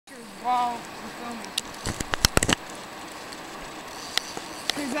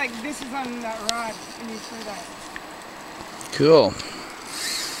is like, this is on that rod, and you throw that. Cool.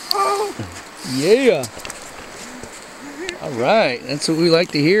 Oh! Yeah. All right, that's what we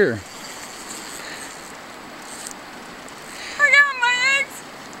like to hear. I got my eggs!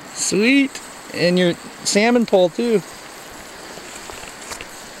 Sweet. And your salmon pole too.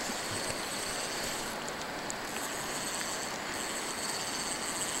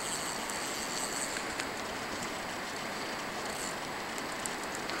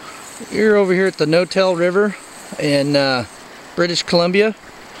 We're over here at the Notell River in British Columbia. I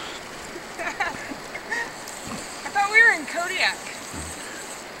thought we were in Kodiak.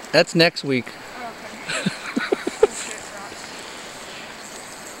 That's next week. Oh,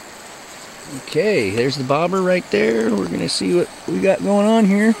 Okay, okay. there's the bobber right there. We're gonna see what we got going on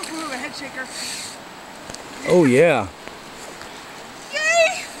here. Ooh, a head shaker. Oh yeah.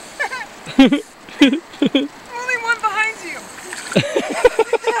 Yay! Only one behind you.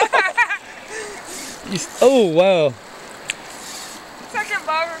 Oh wow. Second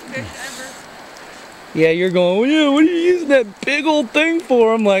bobber fish ever. Yeah, you're going, well, yeah, what are you using that big old thing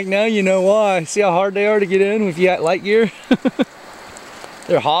for? I'm like, now you know why. See how hard they are to get in if you got light gear?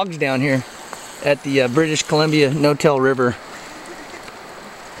 They're hogs down here at the British Columbia Notell River.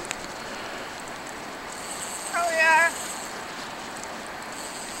 Oh yeah.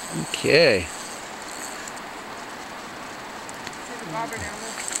 Okay. See the bobber down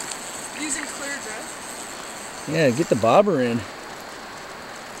there. Using clear dress. Yeah, get the bobber in.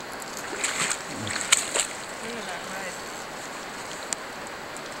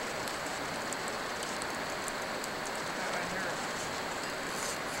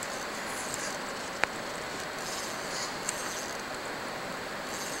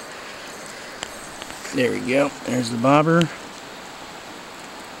 There we go. There's the bobber.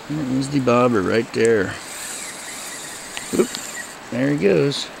 There's the bobber right there. Oop. There he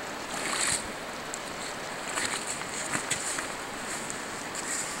goes.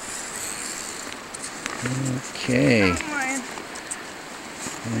 Okay.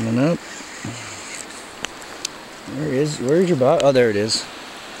 Coming up. Where's your bobber? Oh, there it is.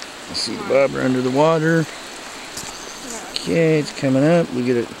 I see the bobber under the water. Okay, it's coming up. We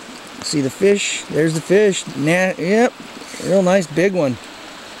get it. See the fish? There's the fish. Nah, yep. Real nice big one.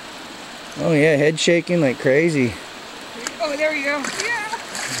 Oh yeah, head shaking like crazy. Oh, there we go. Yeah.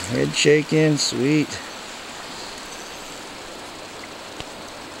 Head shaking, sweet.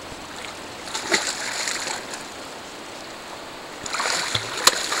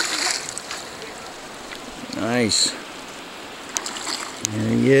 Nice. There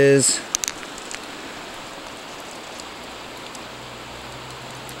he is.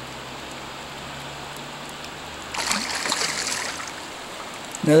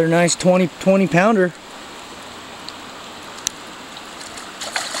 Another nice 20 pounder.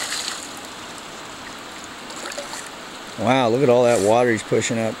 Wow, look at all that water he's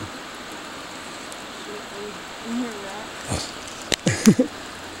pushing up.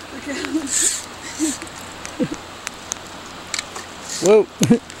 Whoa.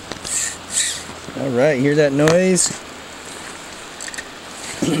 All right, hear that noise?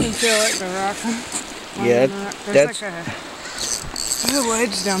 You can feel it, the rock. Yeah, there's like a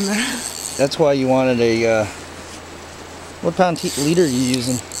wedge down there. That's why you wanted a, what pound liter are you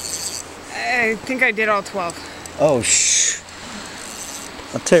using? I think I did all 12. Oh, shh.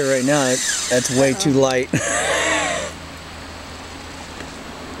 I'll tell you right now, that's way too light.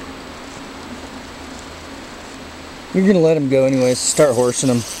 You're going to let him go anyways, start horsing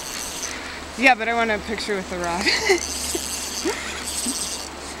him. Yeah, but I want a picture with the rod.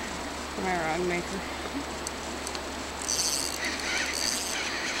 My rod maker.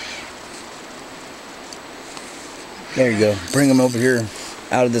 There you go. Bring him over here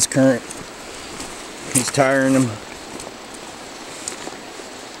out of this current. He's tiring him.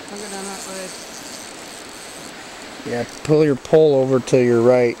 I'll go down that ledge. Yeah, pull your pole over to your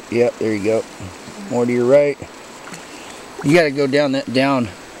right. Yep, there you go. More to your right. You got to go down that down.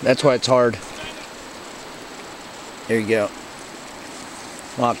 That's why it's hard. There you go.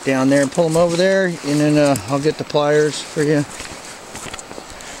 Lock down there and pull them over there, and then I'll get the pliers for you.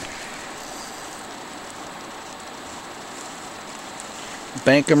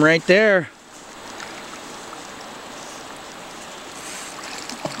 Bank them right there.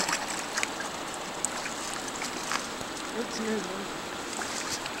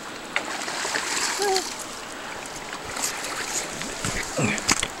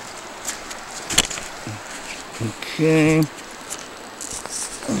 Okay.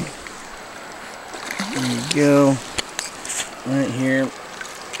 There you go. Right here.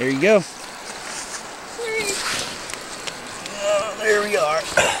 There you go. Oh, there There we are.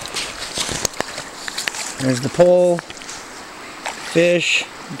 There's the pole. Fish.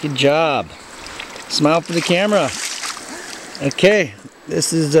 Good job. Smile for the camera. Okay,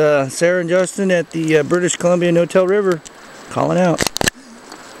 this is Sarah and Justin at the British Columbia Notell River calling out.